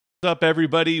What's up,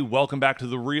 everybody? Welcome back to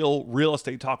the Real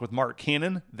Estate Talk with Mark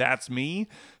Cannon. That's me.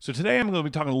 So today I'm going to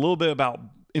be talking a little bit about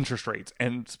interest rates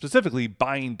and specifically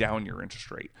buying down your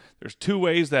interest rate. There's two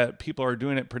ways that people are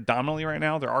doing it predominantly right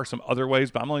now. There are some other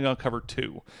ways, but I'm only going to cover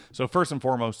two. So first and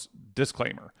foremost,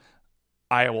 disclaimer.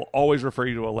 I will always refer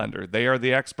you to a lender. They are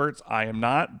the experts. I am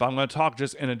not, but I'm going to talk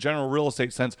just in a general real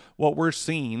estate sense, what we're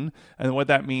seeing and what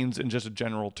that means in just a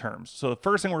general terms. So the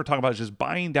first thing we're going to talk about is just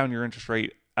buying down your interest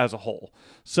rate as a whole.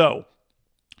 So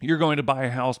you're going to buy a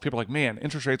house. People are like, man,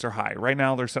 interest rates are high. Right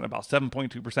now, they're sitting about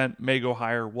 7.2%, may go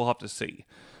higher. We'll have to see.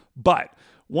 But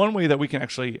one way that we can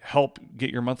actually help get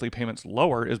your monthly payments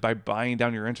lower is by buying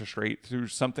down your interest rate through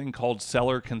something called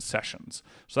seller concessions.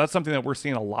 So that's something that we're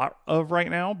seeing a lot of right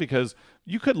now because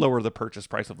you could lower the purchase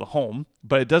price of the home,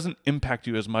 but it doesn't impact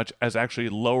you as much as actually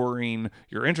lowering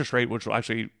your interest rate, which will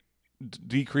actually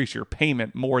decrease your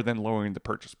payment more than lowering the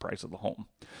purchase price of the home.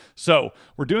 So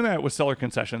we're doing that with seller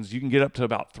concessions. You can get up to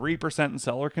about 3% in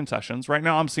seller concessions. Right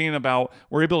now I'm seeing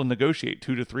we're able to negotiate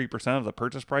 2 to 3% of the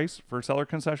purchase price for seller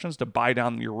concessions to buy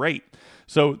down your rate.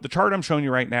 So the chart I'm showing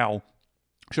you right now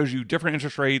shows you different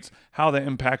interest rates, how that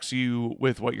impacts you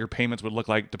with what your payments would look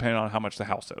like depending on how much the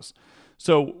house is.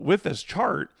 So with this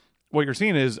chart, what you're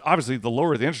seeing is obviously the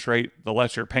lower the interest rate, the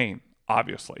less you're paying,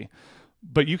 obviously.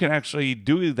 But you can actually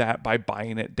do that by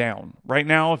buying it down. Right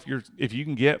now, if you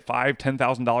can get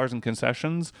 $5,000-$10,000 in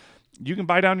concessions, you can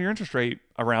buy down your interest rate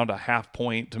around a half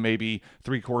point to maybe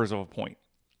 3/4 of a point.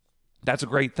 That's a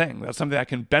great thing. That's something that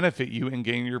can benefit you in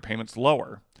getting your payments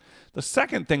lower. The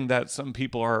second thing that some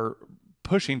people are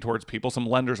pushing towards some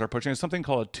lenders are pushing, is something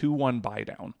called a 2-1 buy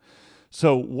down.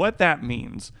 So what that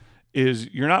means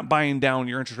is you're not buying down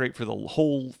your interest rate for the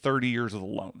whole 30 years of the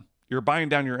loan. You're buying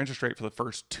down your interest rate for the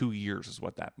first 2 years is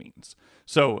what that means.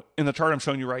 So in the chart I'm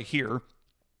showing you right here,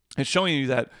 it's showing you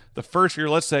that the first year,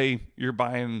 let's say you're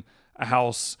buying a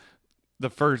house, the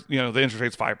interest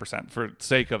rate's 5% for the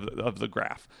sake of the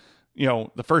graph.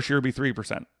 The first year would be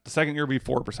 3%. The second year would be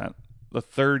 4%. The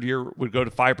third year would go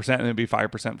to 5% and it'd be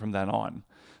 5% from then on.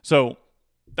 So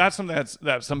that's something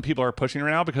that some people are pushing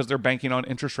right now because they're banking on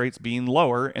interest rates being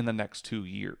lower in the next 2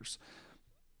 years.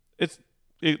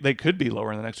 They could be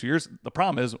lower in the next 2 years. The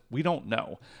problem is we don't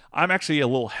know. I'm actually a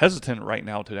little hesitant right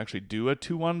now to actually do a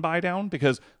 2-1 buy down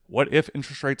because what if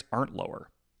interest rates aren't lower?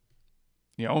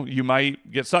 You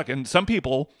might get stuck. And some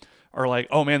people are like,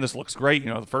 oh man, this looks great.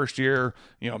 The first year,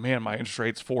 man, my interest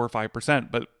rate's 4 or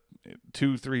 5%, but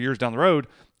 2-3 years down the road,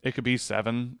 it could be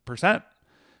 7%.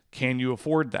 Can you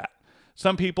afford that?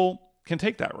 Some people can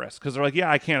take that risk because they're like, yeah,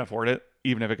 I can't afford it,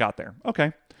 even if it got there.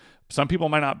 Okay. Some people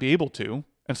might not be able to.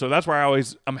 And so that's why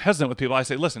I'm hesitant with people. I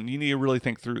say, listen, you need to really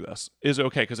think through this. Is it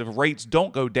okay? Because if rates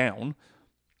don't go down,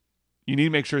 you need to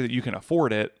make sure that you can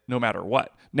afford it no matter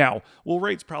what. Now, will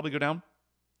rates probably go down?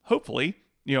 Hopefully.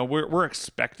 We're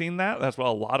expecting that. That's what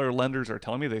a lot of lenders are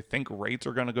telling me. They think rates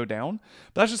are going to go down.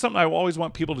 But that's just something I always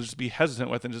want people to just be hesitant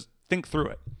with and just think through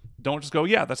it. Don't just go,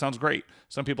 yeah, that sounds great.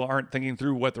 Some people aren't thinking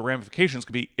through what the ramifications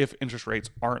could be if interest rates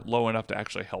aren't low enough to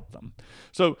actually help them.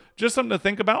 So just something to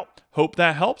think about. Hope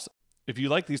that helps. If you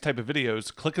like these type of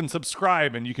videos, click and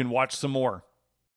subscribe and you can watch some more.